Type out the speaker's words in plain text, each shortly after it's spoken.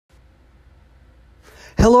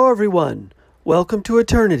Hello, everyone. Welcome to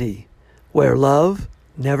Eternity, where love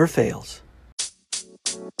never fails.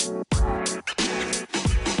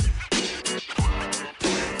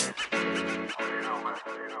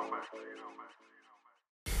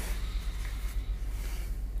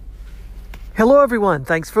 Hello, everyone.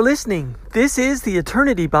 Thanks for listening. This is the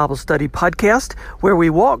Eternity Bible Study Podcast, where we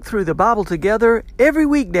walk through the Bible together every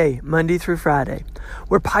weekday, Monday through Friday.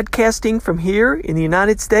 We're podcasting from here in the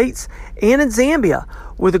United States and in Zambia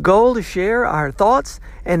with a goal to share our thoughts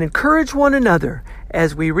and encourage one another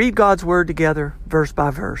as we read God's Word together, verse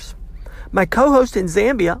by verse. My co-host in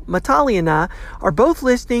Zambia, Matali, and I are both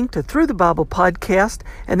listening to Through the Bible podcast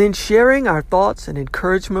and then sharing our thoughts and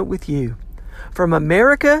encouragement with you. From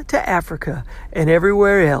America to Africa and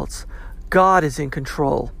everywhere else, God is in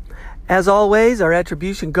control. As always, our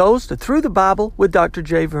attribution goes to Through the Bible with Dr.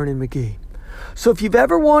 J. Vernon McGee. So if you've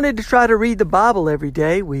ever wanted to try to read the Bible every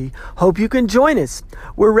day, we hope you can join us.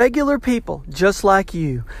 We're regular people, just like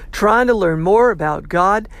you, trying to learn more about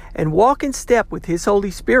God and walk in step with His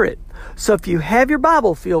Holy Spirit. So if you have your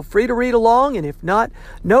Bible, feel free to read along, and if not,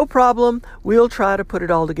 no problem. We'll try to put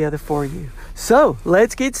it all together for you. So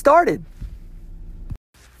let's get started.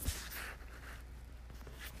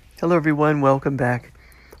 Hello, everyone. Welcome back.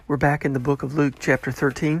 We're back in the book of Luke, chapter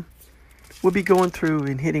 13. We'll be going through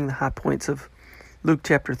and hitting the high points of Luke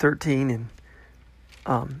chapter 13.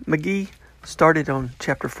 And McGee started on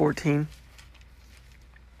chapter 14.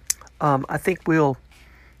 I think we'll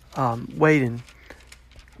wait and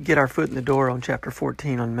get our foot in the door on chapter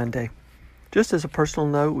 14 on Monday. Just as a personal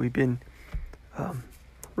note, we've been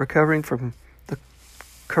recovering from the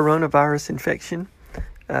coronavirus infection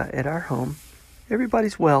at our home.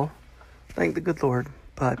 Everybody's well, thank the good Lord,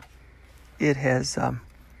 but it has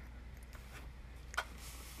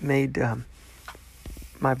made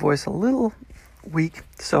my voice a little weak,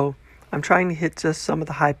 so I'm trying to hit just some of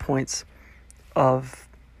the high points of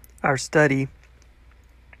our study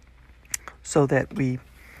so that we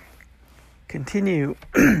continue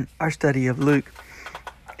our study of Luke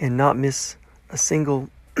and not miss a single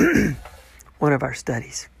one of our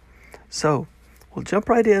studies. So we'll jump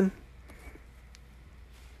right in.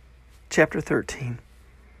 Chapter 13.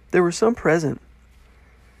 There were some present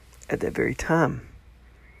at that very time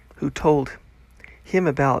who told him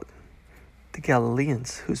about the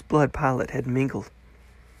Galileans whose blood Pilate had mingled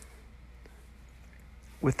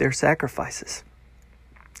with their sacrifices.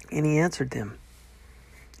 And he answered them,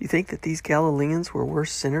 "You think that these Galileans were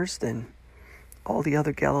worse sinners than all the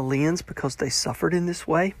other Galileans because they suffered in this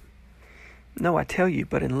way? No, I tell you,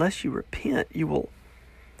 but unless you repent, you will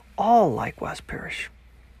all likewise perish.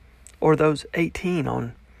 Or those 18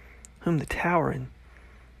 on whom the tower in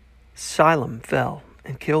Siloam fell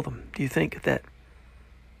and killed them. Do you think that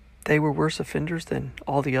they were worse offenders than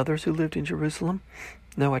all the others who lived in Jerusalem?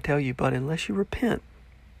 No, I tell you, but unless you repent,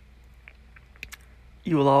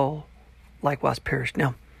 you will all likewise perish."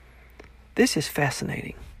 Now, this is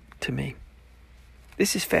fascinating to me.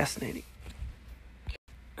 This is fascinating.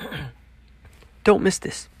 Don't miss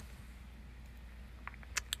this.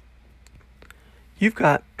 You've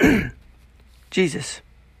got Jesus,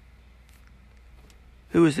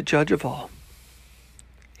 who is the judge of all,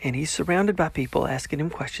 and he's surrounded by people asking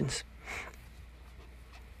him questions.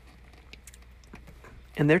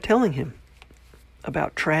 And they're telling him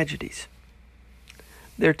about tragedies.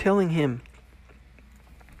 They're telling him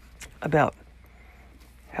about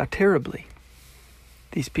how terribly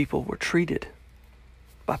these people were treated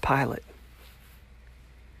by Pilate,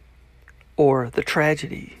 or the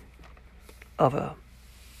tragedy of a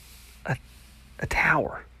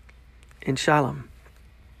tower in Siloam,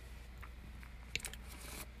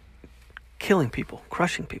 killing people,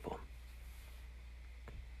 crushing people.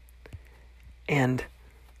 And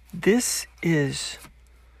this is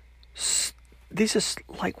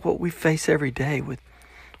like what we face every day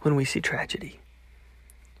when we see tragedy.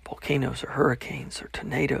 Volcanoes or hurricanes or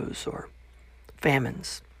tornadoes or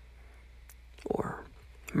famines or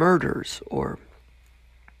murders or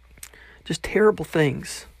just terrible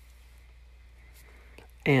things.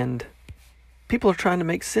 And people are trying to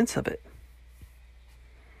make sense of it.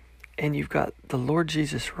 And you've got the Lord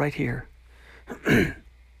Jesus right here,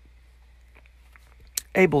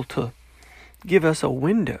 able to give us a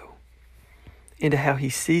window into how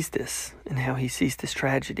he sees this and how he sees this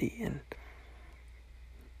tragedy and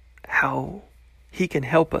how he can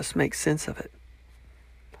help us make sense of it.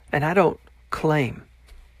 And I don't claim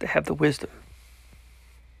to have the wisdom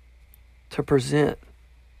to present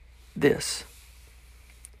this,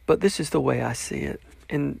 but this is the way I see it.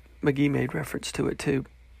 And McGee made reference to it too.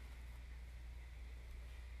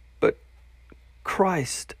 But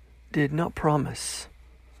Christ did not promise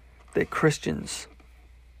that Christians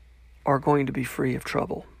are going to be free of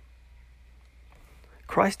trouble.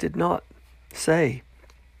 Christ did not say,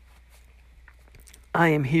 I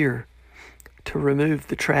am here to remove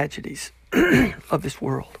the tragedies of this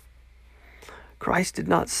world. Christ did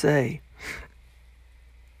not say,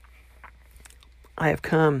 I have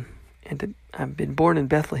come and I've been born in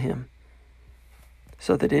Bethlehem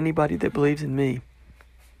so that anybody that believes in me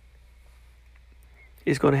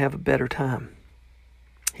is going to have a better time.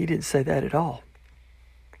 He didn't say that at all.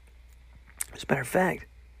 As a matter of fact,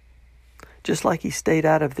 just like he stayed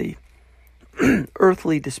out of the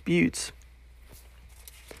earthly disputes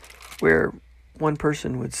where one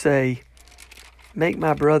person would say, make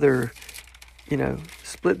my brother,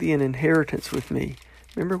 split the inheritance with me.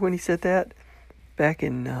 Remember when he said that back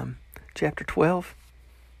in chapter 12?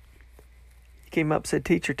 He came up and said,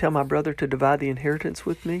 teacher, tell my brother to divide the inheritance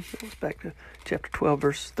with me. It was back to chapter 12,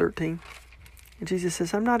 verse 13. And Jesus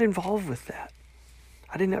says, I'm not involved with that.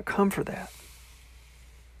 I did not come for that.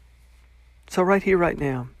 So right here, right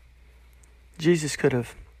now, Jesus could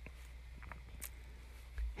have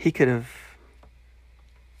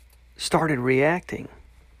started reacting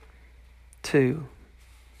to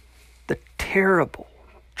the terrible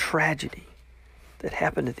tragedy that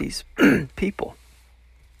happened to these people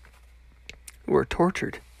who were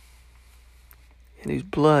tortured and whose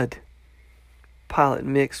blood Pilate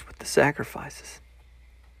mixed with the sacrifices,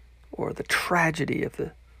 or the tragedy of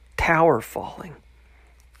the tower falling,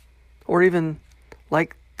 or even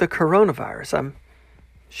like the coronavirus. I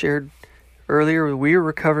shared earlier, we are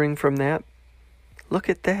recovering from that. Look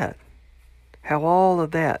at that. How all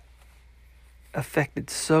of that affected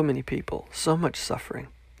so many people, so much suffering.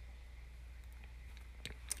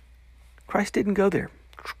 Christ didn't go there.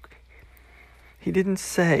 He didn't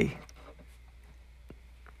say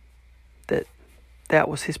that that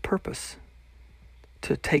was his purpose,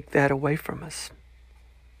 to take that away from us.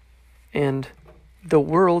 And the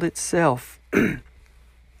world itself,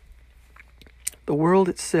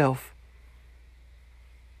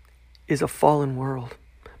 is a fallen world.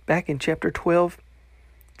 Back in chapter 12,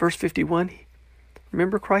 verse 51,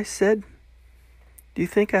 remember Christ said, do you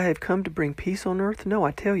think I have come to bring peace on earth? No,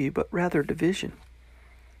 I tell you, but rather division.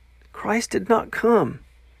 Christ did not come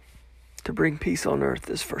to bring peace on earth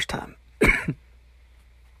this first time.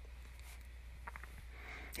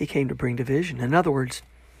 He came to bring division. In other words,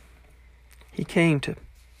 he came to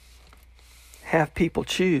have people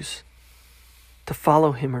choose to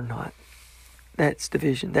follow him or not. That's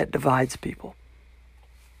division. That divides people.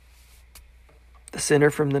 The sinner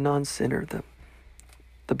from the non-sinner,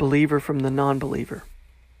 the believer from the non-believer.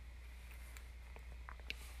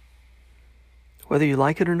 Whether you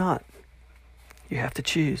like it or not, you have to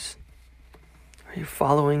choose. Are you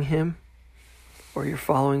following him, or you're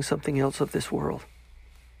following something else of this world?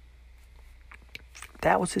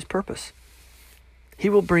 That was his purpose. He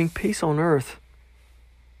will bring peace on earth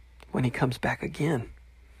when he comes back again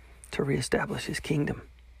to reestablish his kingdom.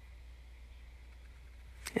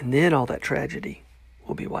 And then all that tragedy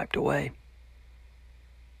will be wiped away.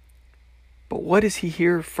 But what is he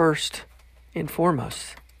here first and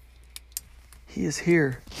foremost? He is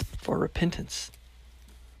here for repentance.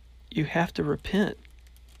 You have to repent.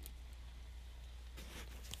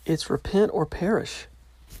 It's repent or perish.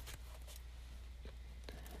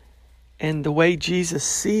 And the way Jesus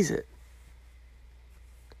sees it,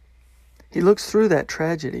 he looks through that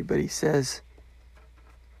tragedy, but he says,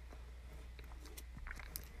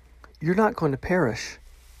 you're not going to perish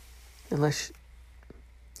unless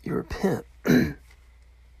you repent.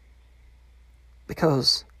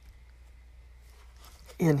 Because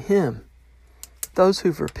in him, those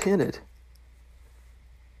who've repented,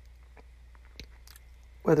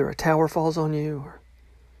 whether a tower falls on you, or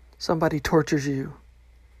somebody tortures you,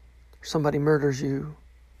 or somebody murders you,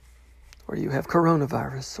 or you have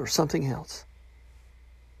coronavirus or something else,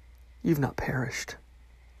 you've not perished.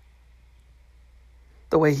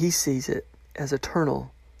 The way he sees it, as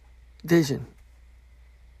eternal vision.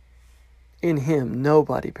 In him,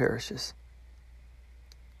 nobody perishes.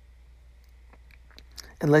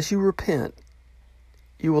 Unless you repent,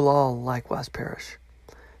 you will all likewise perish.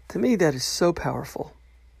 To me, that is so powerful.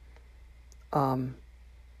 I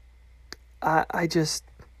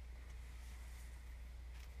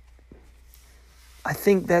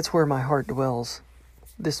think that's where my heart dwells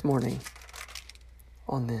this morning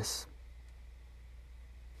on this.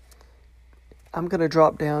 I'm going to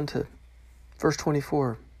drop down to verse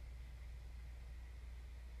 24.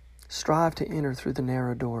 Strive to enter through the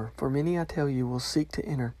narrow door, for many, I tell you, will seek to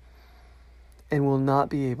enter and will not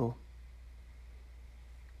be able.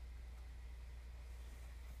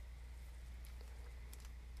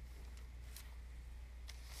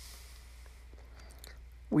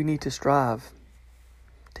 we need to strive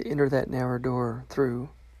to enter that narrow door through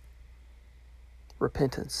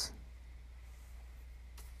repentance.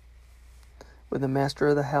 When the master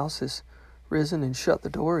of the house has risen and shut the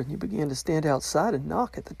door, and you begin to stand outside and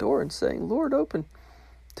knock at the door and saying, Lord, open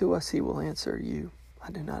to us, he will answer you,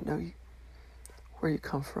 I do not know you, where you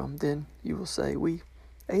come from. Then you will say, we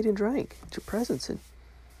ate and drank at your presence and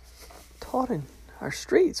taught in our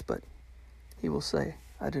streets. But he will say,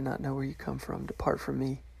 I do not know where you come from. Depart from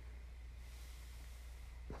me.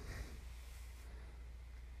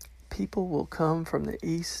 People will come from the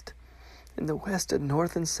east and the west and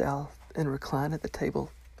north and south and recline at the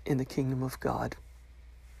table in the kingdom of God.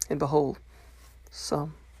 And behold,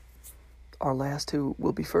 some are last who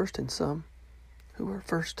will be first, and some who are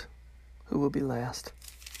first who will be last.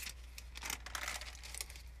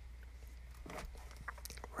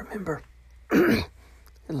 Remember,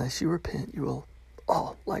 unless you repent, you will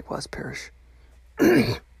all likewise perish.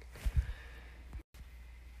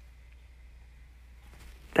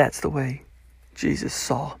 That's the way Jesus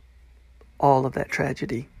saw all of that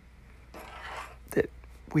tragedy that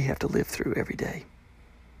we have to live through every day.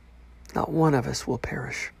 Not one of us will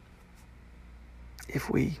perish if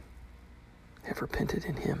we have repented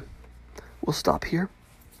in him. We'll stop here.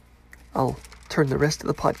 I'll turn the rest of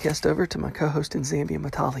the podcast over to my co-host in Zambia,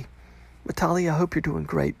 Matali. Matali, I hope you're doing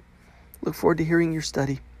great. Look forward to hearing your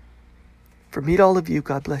study. For me to all of you,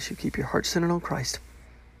 God bless you. Keep your heart centered on Christ.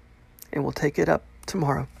 And we'll take it up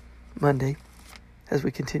tomorrow, Monday, as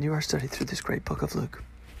we continue our study through this great book of Luke.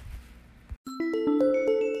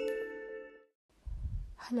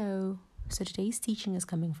 Hello. So today's teaching is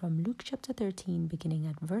coming from Luke chapter 13, beginning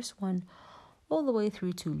at verse 1, all the way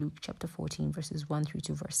through to Luke chapter 14, verses 1 through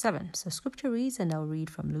to verse 7. So scripture reads, and I'll read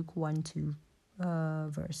from Luke 1 to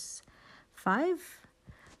verse 5,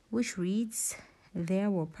 which reads, There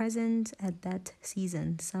were present at that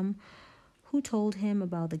season some who told him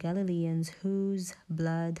about the Galileans whose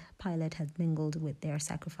blood Pilate had mingled with their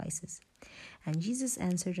sacrifices. And Jesus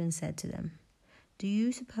answered and said to them, Do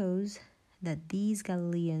you suppose that these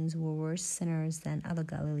Galileans were worse sinners than other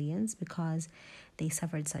Galileans because they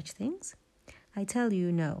suffered such things? I tell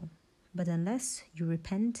you, no. But unless you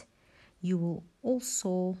repent, you will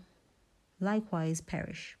also likewise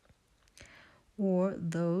perish. Or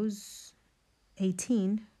those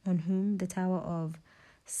 18 on whom the tower of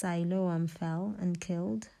Siloam fell and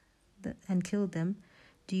killed them,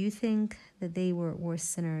 do you think that they were worse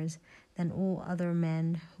sinners than all other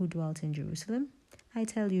men who dwelt in Jerusalem? I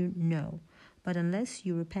tell you, no. But unless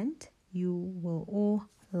you repent, you will all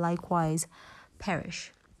likewise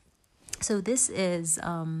perish. So this is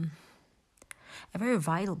a very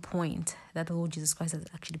vital point that the Lord Jesus Christ has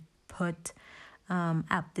actually put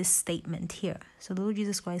at this statement here. So the Lord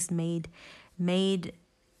Jesus Christ made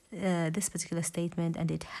this particular statement,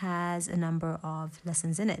 and it has a number of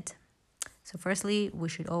lessons in it. So firstly, we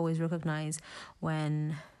should always recognize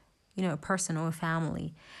when, a person or a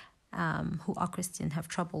family who are Christian have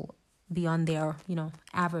trouble beyond their,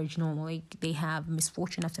 average normal. Like they have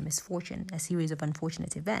misfortune after misfortune, a series of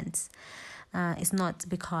unfortunate events. It's not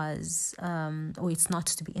because, or it's not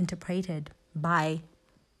to be interpreted by,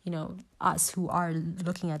 us who are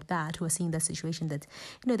looking at that, who are seeing that situation, that,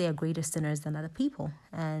 they are greater sinners than other people.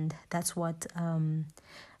 And that's what,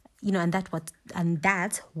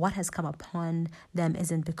 that's what has come upon them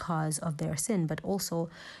isn't because of their sin, but also,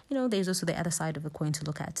 there's also the other side of the coin to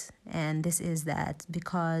look at. And this is that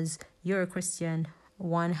because you're a Christian,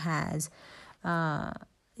 one has,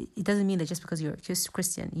 it doesn't mean that just because you're a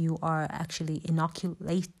Christian, you are actually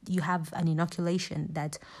you have an inoculation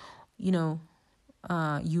that,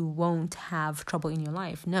 you won't have trouble in your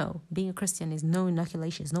life. No, being a Christian is no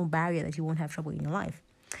inoculation, is no barrier that you won't have trouble in your life.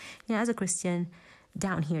 As a Christian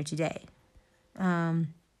down here today, as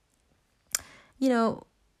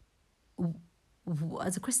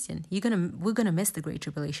a Christian, we're gonna miss the Great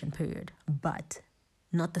Tribulation period, but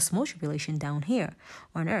not the small tribulation down here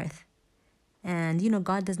on earth. And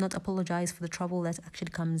God does not apologize for the trouble that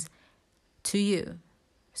actually comes to you.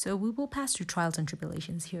 So we will pass through trials and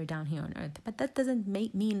tribulations down here on earth. But that doesn't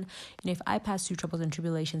mean, if I pass through troubles and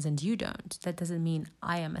tribulations and you don't, that doesn't mean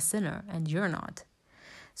I am a sinner and you're not.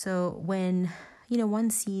 So when, one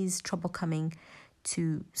sees trouble coming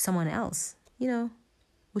to someone else, we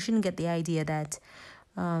shouldn't get the idea that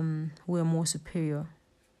we're more superior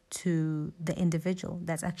to the individual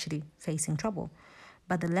that's actually facing trouble.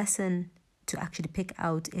 But the lesson to actually pick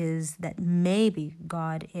out is that maybe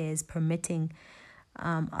God is permitting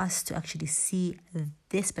us to actually see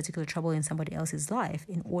this particular trouble in somebody else's life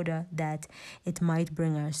in order that it might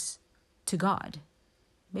bring us to God.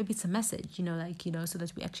 maybe it's a message, so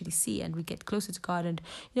that we actually see and we get closer to God, and,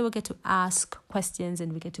 we get to ask questions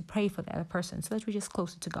and we get to pray for the other person so that we're just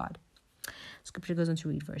closer to God. Scripture goes on to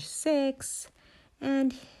read verse 6.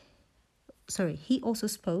 He also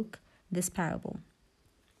spoke this parable.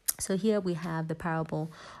 So here we have the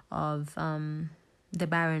parable of the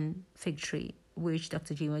barren fig tree, which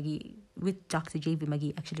Dr. J.V.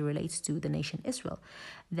 Magee actually relates to the nation Israel,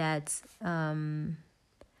 that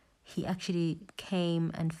he actually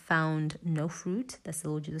came and found no fruit, that's the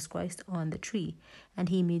Lord Jesus Christ, on the tree, and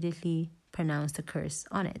he immediately pronounced a curse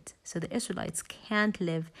on it. So the Israelites can't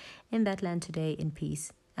live in that land today in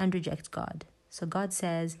peace and reject God. So God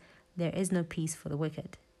says there is no peace for the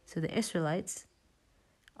wicked. So the Israelites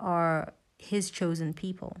are his chosen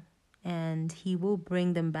people, and he will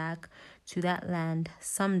bring them back to that land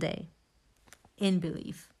someday in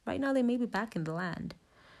belief. Right now they may be back in the land,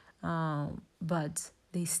 but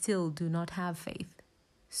they still do not have faith.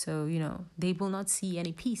 So, they will not see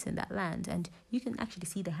any peace in that land. And you can actually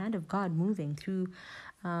see the hand of God moving through,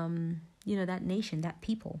 that nation, that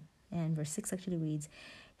people. And verse 6 actually reads,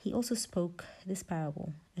 he also spoke this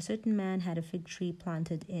parable. A certain man had a fig tree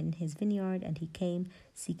planted in his vineyard, and he came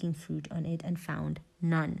seeking fruit on it and found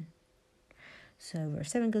none. So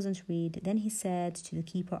verse 7 goes on to read, then he said to the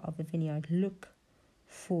keeper of the vineyard, look,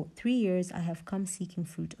 for 3 years I have come seeking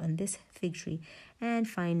fruit on this fig tree and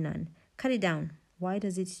find none. Cut it down. Why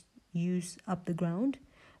does it use up the ground?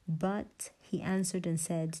 But he answered and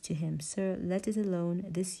said to him, sir, let it alone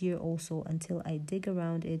this year also until I dig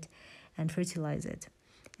around it and fertilize it.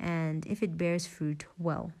 And if it bears fruit,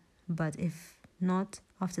 well, but if not,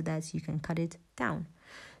 after that you can cut it down.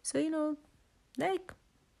 So, like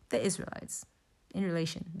the Israelites in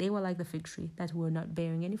relation, they were like the fig tree that were not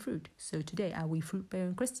bearing any fruit. So today, are we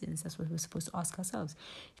fruit-bearing Christians? That's what we're supposed to ask ourselves.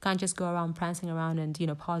 You can't just go around prancing around and,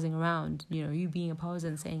 pausing around, you being a pauser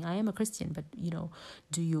and saying, I am a Christian, but,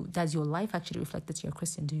 does your life actually reflect that you're a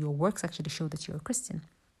Christian? Do your works actually show that you're a Christian?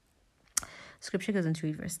 Scripture goes on to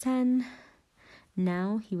read verse 10.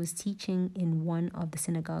 Now he was teaching in one of the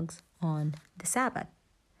synagogues on the Sabbath.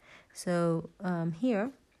 So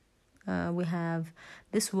here we have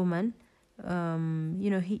this woman.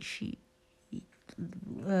 We'll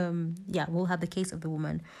have the case of the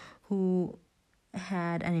woman who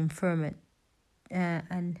had an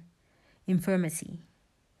infirmity.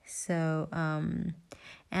 So,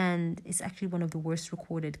 and it's actually one of the worst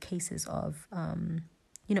recorded cases of,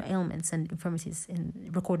 ailments and infirmities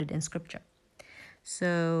recorded in Scripture.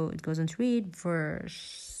 So it goes on to read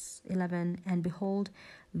verse 11, and behold,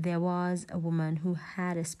 there was a woman who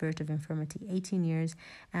had a spirit of infirmity 18 years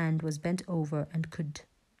and was bent over and could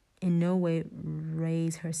in no way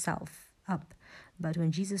raise herself up. But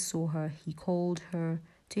when Jesus saw her, he called her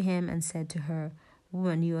to him and said to her,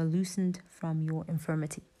 woman, you are loosened from your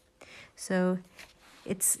infirmity. So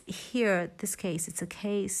it's here, this case, it's a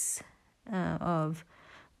case of,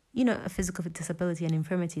 a physical disability and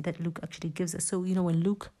infirmity that Luke actually gives us. So, when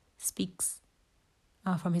Luke speaks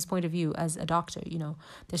from his point of view as a doctor,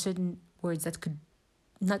 there's certain words that could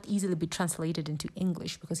not easily be translated into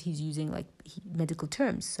English because he's using medical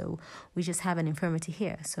terms. So we just have an infirmity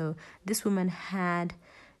here. So this woman had,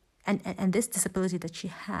 and this disability that she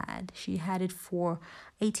had it for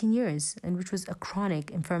 18 years, and which was a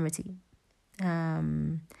chronic infirmity. So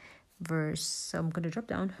I'm going to drop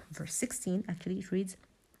down. Verse 16, actually, it reads,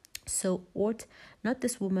 so ought not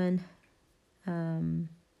this woman,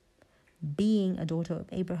 being a daughter of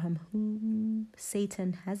Abraham, whom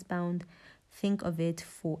Satan has bound, think of it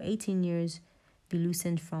for 18 years, be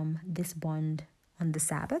loosened from this bond on the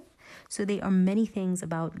Sabbath? So there are many things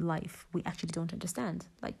about life we actually don't understand.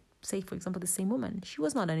 Like, say, for example, the same woman. She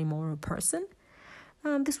was not an immoral person.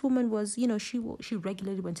 This woman was, she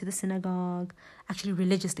regularly went to the synagogue, actually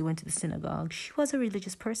religiously went to the synagogue. She was a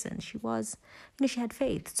religious person. She was, she had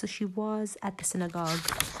faith. So she was at the synagogue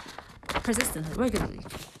persistently, regularly.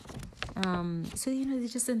 So,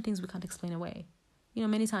 there's just certain things we can't explain away.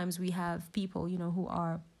 Many times we have people,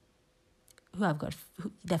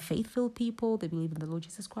 they're faithful people. They believe in the Lord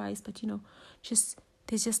Jesus Christ. But,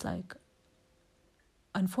 there's just like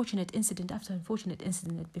unfortunate incident after unfortunate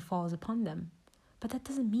incident that befalls upon them. But that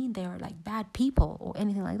doesn't mean they are like bad people or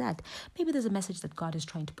anything like that. Maybe there's a message that God is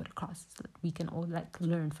trying to put across so that we can all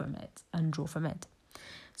learn from it and draw from it.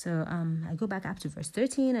 So I go back up to verse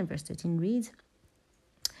 13, and verse 13 reads,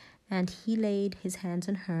 and he laid his hands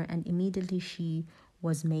on her, and immediately she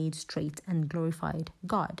was made straight and glorified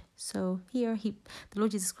God. So here the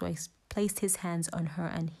Lord Jesus Christ placed his hands on her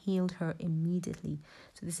and healed her immediately.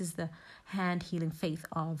 So this is the hand healing faith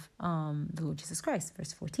of the Lord Jesus Christ.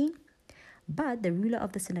 Verse 14. But the ruler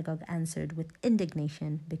of the synagogue answered with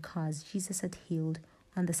indignation because Jesus had healed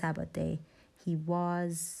on the Sabbath day. He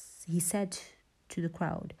said to the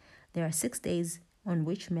crowd, "There are 6 days on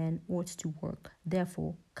which men ought to work.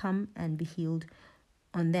 Therefore, come and be healed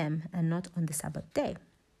on them and not on the Sabbath day."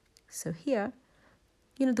 So here,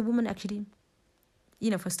 the woman actually,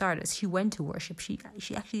 for starters, she went to worship. She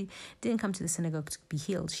actually didn't come to the synagogue to be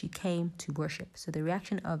healed. She came to worship. So the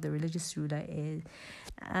reaction of the religious ruler is,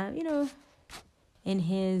 in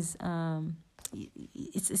his,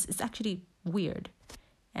 it's actually weird.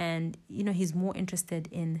 And, he's more interested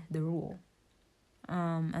in the rule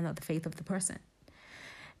and not the faith of the person.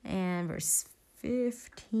 And verse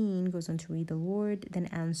 15 goes on to read, "The Lord then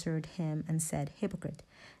answered him and said, 'Hypocrite,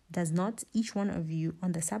 does not each one of you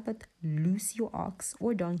on the Sabbath loose your ox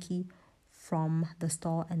or donkey from the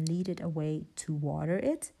stall and lead it away to water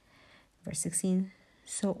it?' Verse 16,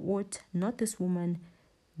 "So ought not this woman,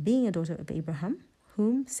 being a daughter of Abraham,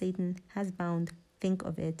 whom Satan has bound, think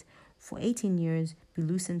of it, for 18 years be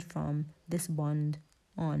loosened from this bond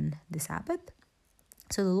on the Sabbath?"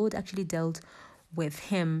 So the Lord actually dealt with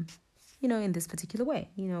him, in this particular way,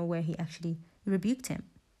 where he actually rebuked him.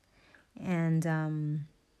 And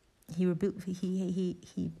he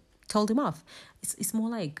told him off. It's more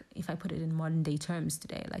like, if I put it in modern day terms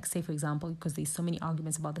today, like say for example, because there's so many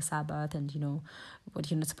arguments about the Sabbath and what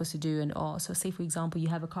you're not supposed to do and all. So say for example, you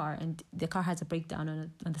have a car and the car has a breakdown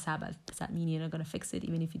on the Sabbath. Does that mean you're not going to fix it,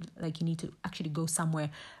 even if you need to actually go somewhere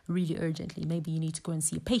really urgently? Maybe you need to go and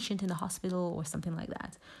see a patient in the hospital or something like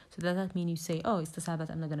that. So does that mean you say, "Oh, it's the Sabbath,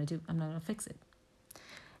 I'm not going to fix it"?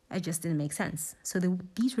 It just didn't make sense. So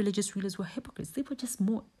these religious rulers were hypocrites. They were just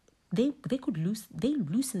more. They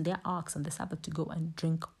loosened their ox on the Sabbath to go and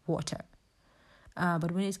drink water,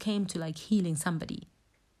 but when it came to healing somebody,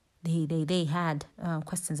 they had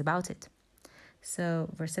questions about it. So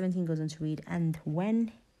verse 17 goes on to read, "And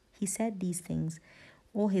when he said these things,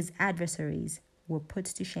 all his adversaries were put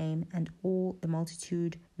to shame, and all the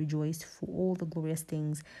multitude rejoiced for all the glorious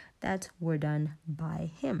things that were done by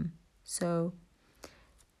him." So,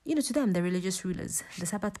 to them, the religious rulers, the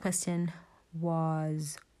Sabbath question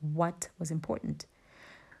was what was important.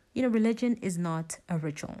 Religion is not a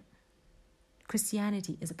ritual.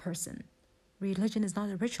 Christianity is a person. Religion is not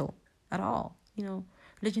a ritual at all.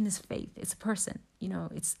 Religion is faith. It's a person.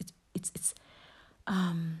 It's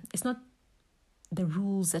not the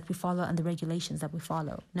rules that we follow and the regulations that we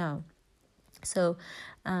follow. No. So,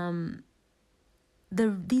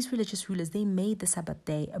 these religious rulers, they made the Sabbath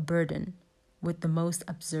day a burden with the most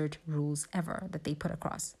absurd rules ever that they put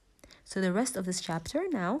across. So the rest of this chapter,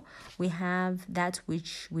 now we have that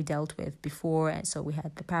which we dealt with before. And so we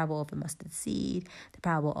had the parable of the mustard seed, the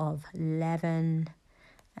parable of leaven.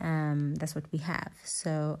 That's what we have.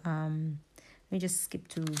 So let me just skip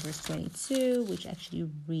to verse 22, which actually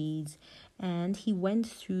reads, "And he went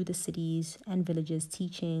through the cities and villages,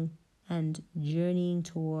 teaching and journeying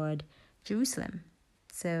toward Jerusalem."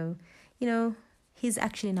 So, he's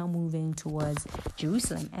actually now moving towards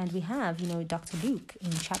Jerusalem. And we have, Dr. Luke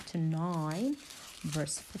in chapter 9,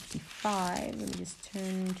 verse 55. Let me just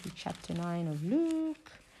turn to chapter 9 of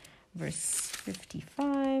Luke, verse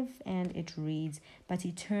 55. And it reads, "But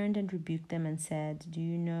he turned and rebuked them and said, 'Do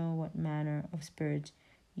you know what manner of spirit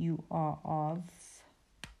you are of?'"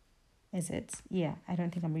 Is it? Yeah, I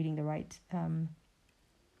don't think I'm reading the right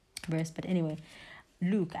verse. But anyway,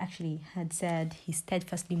 Luke actually had said he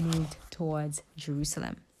steadfastly moved towards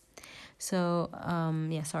Jerusalem. So,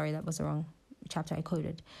 sorry, that was the wrong chapter I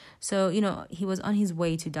quoted. So, he was on his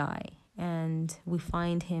way to die, and we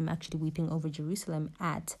find him actually weeping over Jerusalem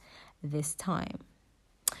at this time.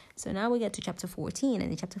 So now we get to chapter 14, and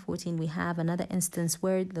in chapter 14 we have another instance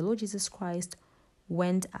where the Lord Jesus Christ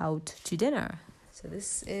went out to dinner. So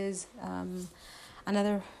this is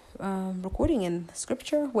another recording in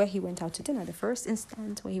scripture where he went out to dinner. The first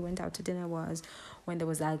instance where he went out to dinner was when there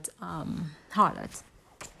was that harlot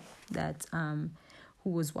that who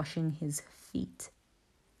was washing his feet,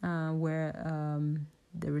 where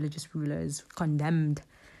the religious rulers condemned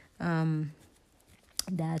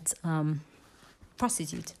that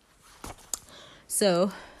prostitute.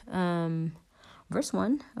 So verse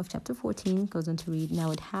 1 of chapter 14 goes on to read,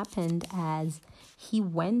 "Now it happened as he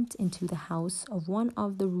went into the house of one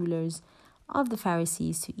of the rulers of the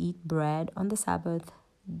Pharisees to eat bread on the Sabbath,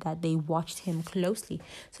 that they watched him closely."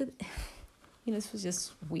 So, this was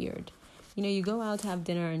just weird. You go out to have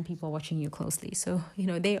dinner and people are watching you closely. So,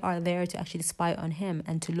 they are there to actually spy on him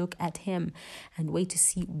and to look at him and wait to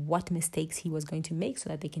see what mistakes he was going to make so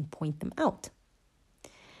that they can point them out.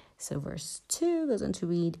 So verse 2 goes on to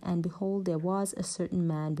read, "And behold, there was a certain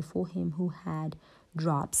man before him who had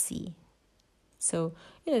dropsy." So,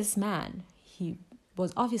 this man, he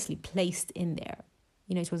was obviously placed in there.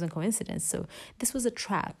 It wasn't coincidence. So this was a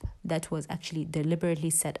trap that was actually deliberately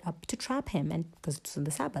set up to trap him, and because it was on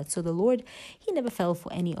the Sabbath. So the Lord, he never fell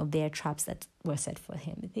for any of their traps that were set for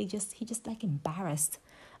him. He just like embarrassed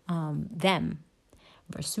them.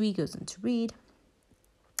 Verse 3 goes on to read,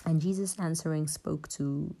 and Jesus answering spoke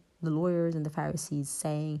to the lawyers and the Pharisees,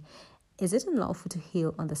 saying, "Is it unlawful to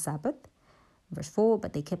heal on the Sabbath?" Verse 4,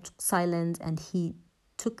 but they kept silent, and he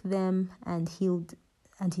took them and healed.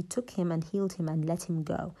 And he took him and healed him and let him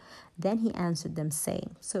go. Then he answered them,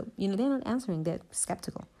 saying, so, they're not answering, they're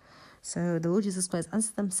skeptical. So the Lord Jesus Christ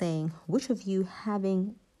answered them, saying, which of you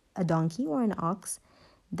having a donkey or an ox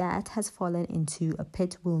that has fallen into a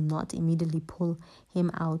pit will not immediately pull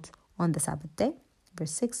him out on the Sabbath day?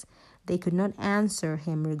 Verse 6, they could not answer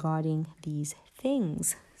him regarding these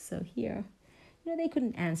things. So here, they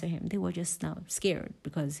couldn't answer him. They were just now scared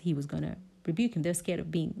because he was going to rebuke him. They're scared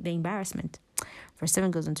of being the embarrassment. Verse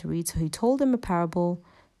 7 goes on to read, so he told a parable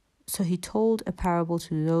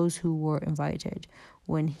to those who were invited,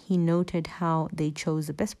 when he noted how they chose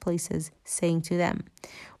the best places, saying to them,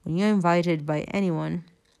 when you're invited by anyone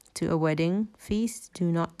to a wedding feast,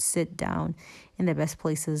 do not sit down in the best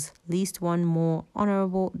places, lest one more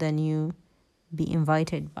honorable than you be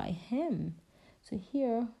invited by him. So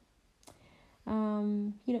here,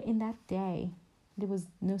 in that day, there was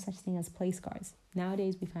no such thing as place cards.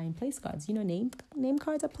 Nowadays, we find place cards. Name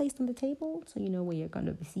cards are placed on the table, so you know where you're going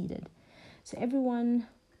to be seated. So everyone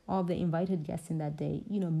of the invited guests in that day,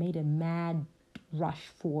 made a mad rush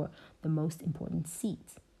for the most important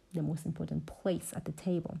seat, the most important place at the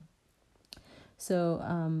table. So,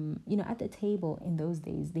 at the table in those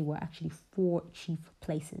days, there were actually 4 chief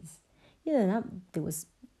places. There was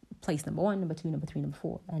place number 1, number 2, number 3, number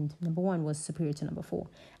 4. And number 1 was superior to number 4.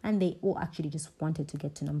 And they all actually just wanted to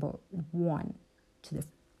get to number 1, to the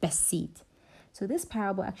best seat. So this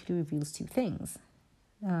parable actually reveals 2 things.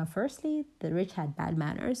 Firstly, the rich had bad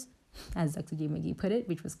manners, as Dr. J. McGee put it,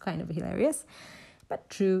 which was kind of hilarious, but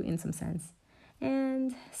true in some sense.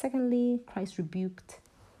 And secondly, Christ rebuked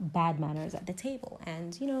bad manners at the table.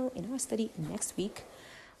 And, in our study next week,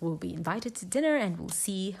 we'll be invited to dinner and we'll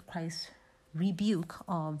see Christ's rebuke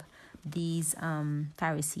of these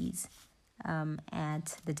Pharisees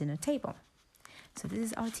at the dinner table. So this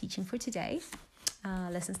is our teaching for today.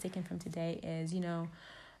 Lessons taken from today is,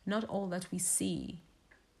 not all that we see,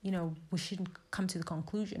 we shouldn't come to the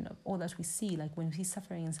conclusion of all that we see. Like when we see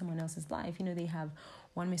suffering in someone else's life, they have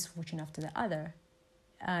one misfortune after the other.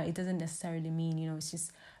 It doesn't necessarily mean, it's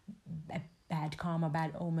just a bad karma,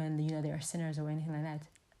 bad omen, they are sinners or anything like that.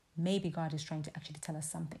 Maybe God is trying to actually tell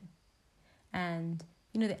us something. And,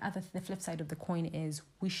 the flip side of the coin is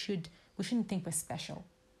we shouldn't think we're special.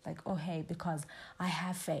 Like, oh, hey, because I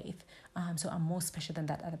have faith, so I'm more special than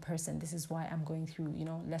that other person. This is why I'm going through,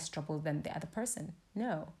 less trouble than the other person.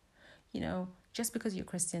 No, just because you're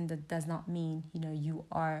Christian, that does not mean, you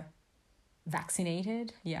are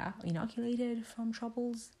vaccinated, inoculated from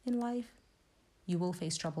troubles in life. You will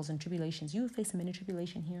face troubles and tribulations. You will face a mini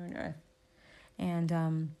tribulation here on earth.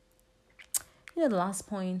 And, the last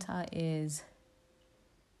point is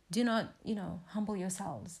do not, humble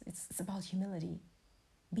yourselves. It's about humility.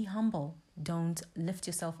 Be humble. Don't lift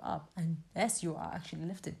yourself up unless you are actually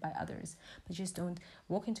lifted by others. But just don't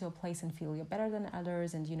walk into a place and feel you're better than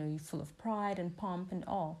others and, you're full of pride and pomp and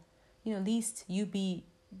all. At least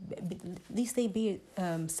they be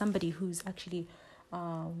somebody who's actually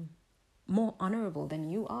more honorable than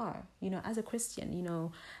you are. As a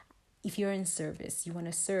Christian, if you're in service, you want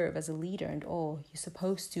to serve as a leader and all, you're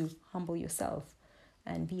supposed to humble yourself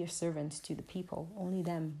and be a servant to the people. Only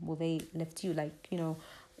them will they lift you. Like, the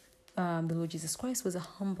Lord Jesus Christ was a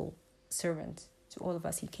humble servant to all of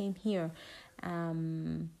us. He came here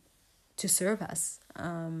to serve us.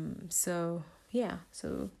 So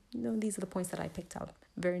these are the points that I picked out.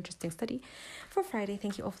 Very interesting study for Friday.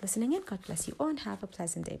 Thank you all for listening in. God bless you all and have a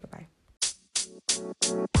pleasant day. Bye-bye.